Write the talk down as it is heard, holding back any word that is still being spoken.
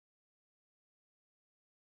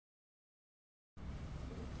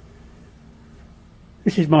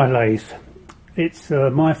This is my lathe. It's a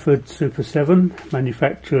Myford Super 7,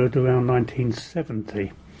 manufactured around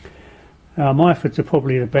 1970. Myfords are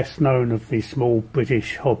probably the best known of the small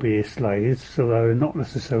British hobbyist lathes, although they're not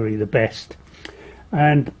necessarily the best.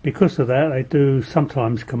 And because of that, they do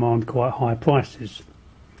sometimes command quite high prices.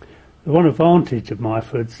 The one advantage of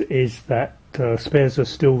Myfords is that spares are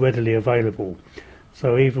still readily available.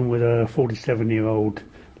 So even with a 47-year-old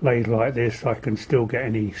lathe like this, I can still get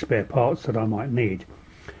any spare parts that I might need,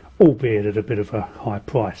 albeit at a bit of a high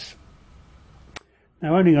price.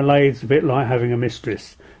 Now, owning a lathe is a bit like having a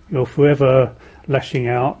mistress. You're forever lashing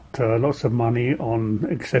out lots of money on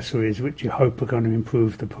accessories which you hope are going to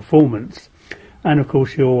improve the performance. And of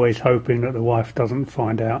course you're always hoping that the wife doesn't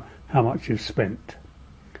find out how much you've spent.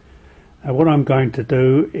 Now, what I'm going to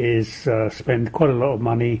do is spend quite a lot of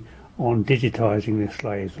money on digitising this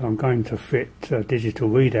lathe. I'm going to fit a digital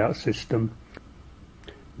readout system.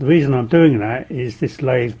 The reason I'm doing that is this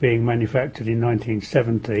lathe, being manufactured in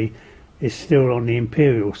 1970, is still on the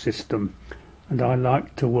imperial system, and I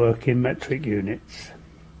like to work in metric units.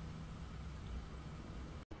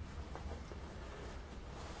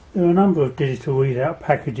 There are a number of digital readout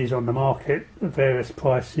packages on the market at various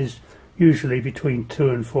prices, usually between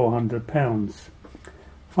 £200 and £400.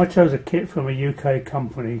 I chose a kit from a UK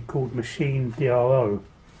company called Machine-DRO.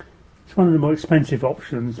 It's one of the more expensive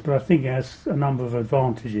options, but I think it has a number of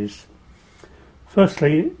advantages.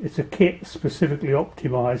 Firstly, it's a kit specifically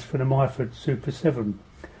optimised for the Myford Super 7,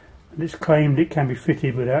 and it's claimed it can be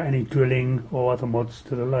fitted without any drilling or other mods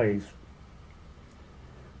to the lathe.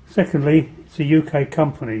 Secondly, it's a UK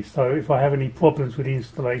company, so if I have any problems with the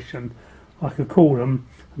installation, I could call them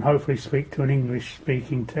and hopefully speak to an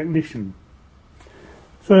English-speaking technician.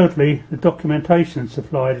 Thirdly, the documentation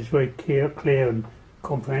supplied is very clear and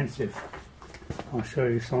comprehensive. I'll show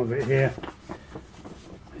you some of it here.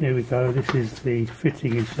 Here we go. This is the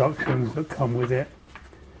fitting instructions that come with it.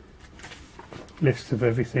 List of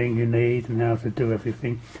everything you need and how to do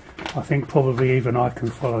everything. I think probably even I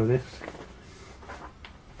can follow this.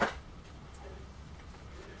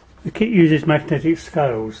 The kit uses magnetic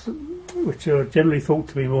scales, which are generally thought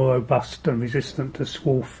to be more robust and resistant to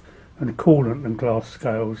swarf and coolant than glass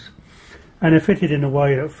scales, and are fitted in a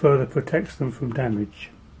way that further protects them from damage.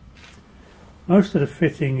 Most of the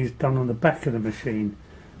fitting is done on the back of the machine.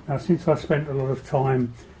 Now, since I spent a lot of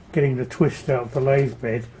time getting the twist out of the lathe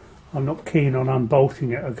bed, I'm not keen on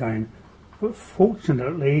unbolting it again, but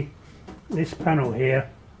fortunately this panel here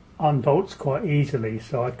unbolts quite easily,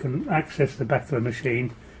 so I can access the back of the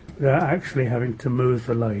machine without actually having to move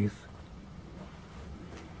the lathe.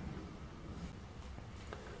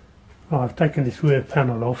 I've taken this rear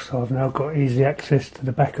panel off, so I've now got easy access to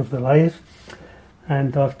the back of the lathe,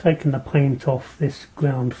 and I've taken the paint off this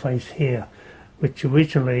ground face here, which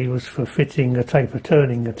originally was for fitting a taper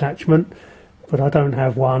turning attachment, but I don't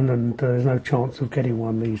have one and there's no chance of getting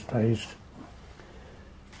one these days.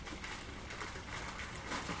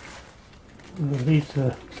 These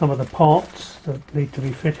are some of the parts that need to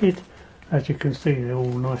be fitted. As you can see, they're all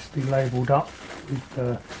nicely labelled up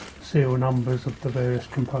with serial numbers of the various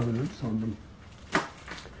components on them.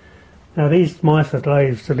 Now, these Myford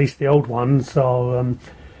lathes, at least the old ones, are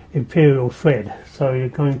imperial thread, so you're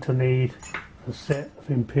going to need a set of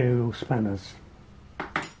imperial spanners.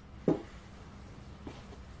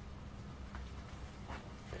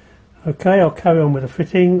 Okay, I'll carry on with the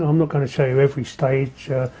fitting. I'm not going to show you every stage,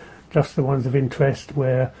 just the ones of interest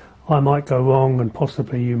where I might go wrong and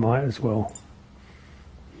possibly you might as well.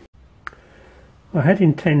 I had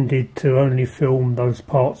intended to only film those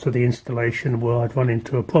parts of the installation where I'd run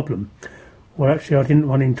into a problem. Well, actually I didn't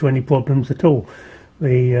run into any problems at all.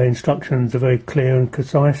 The instructions are very clear and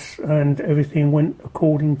concise, and everything went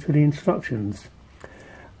according to the instructions.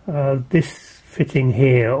 This fitting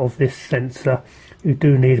here of this sensor, you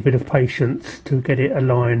do need a bit of patience to get it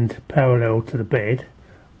aligned parallel to the bed,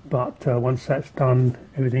 but once that's done,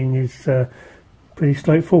 everything is pretty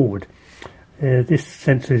straightforward. This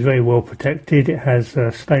sensor is very well protected. It has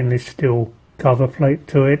a stainless steel cover plate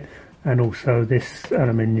to it, and also this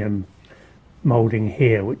aluminium moulding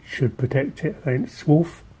here, which should protect it against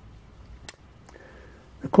swarf.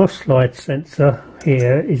 The cross slide sensor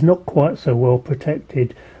here is not quite so well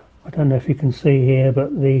protected. I don't know if you can see here,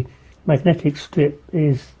 but the magnetic strip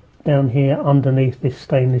is down here underneath this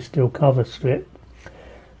stainless steel cover strip,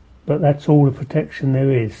 but that's all the protection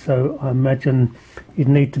there is. So I imagine you'd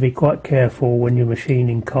need to be quite careful when you're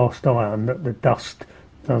machining cast iron that the dust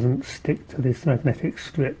doesn't stick to this magnetic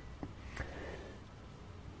strip.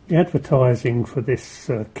 The advertising for this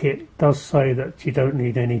kit does say that you don't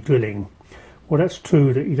need any drilling. Well, that's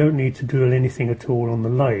true that you don't need to drill anything at all on the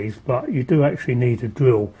lathe, but you do actually need a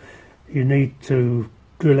drill. You need to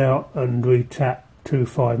drill out and retap 2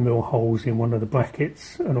 5mm holes in one of the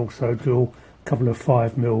brackets, and also drill a couple of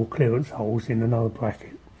 5mm clearance holes in another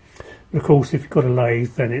bracket. But of course, if you've got a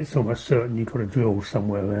lathe, then it's almost certain you've got to drill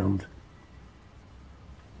somewhere around.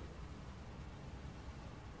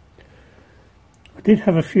 I did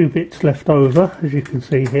have a few bits left over, as you can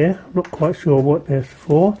see here. I'm not quite sure what they're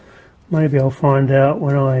for. Maybe I'll find out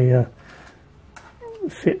when I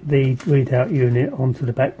fit the readout unit onto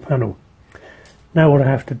the back panel. Now what I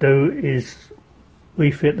have to do is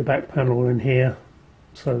refit the back panel in here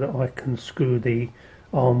so that I can screw the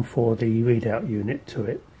arm for the readout unit to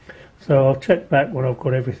it. So I'll check back when I've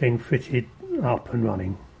got everything fitted up and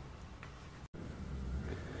running.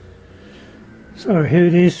 So here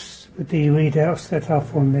it is with the readout set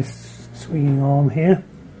up on this swinging arm here.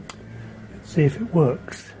 Let's see if it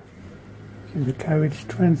works. Here's the carriage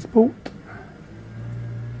transport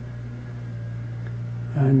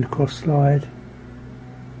and cross slide.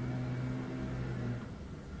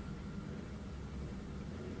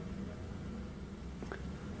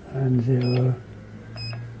 And 0.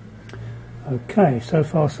 Okay, so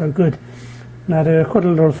far so good. Now there are quite a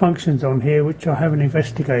lot of functions on here which I haven't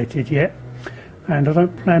investigated yet, and I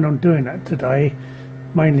don't plan on doing that today,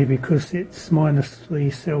 mainly because it's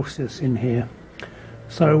 -3 Celsius in here.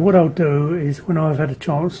 So what I'll do is, when I've had a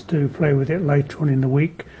chance to play with it later on in the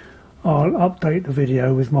week, I'll update the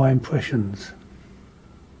video with my impressions.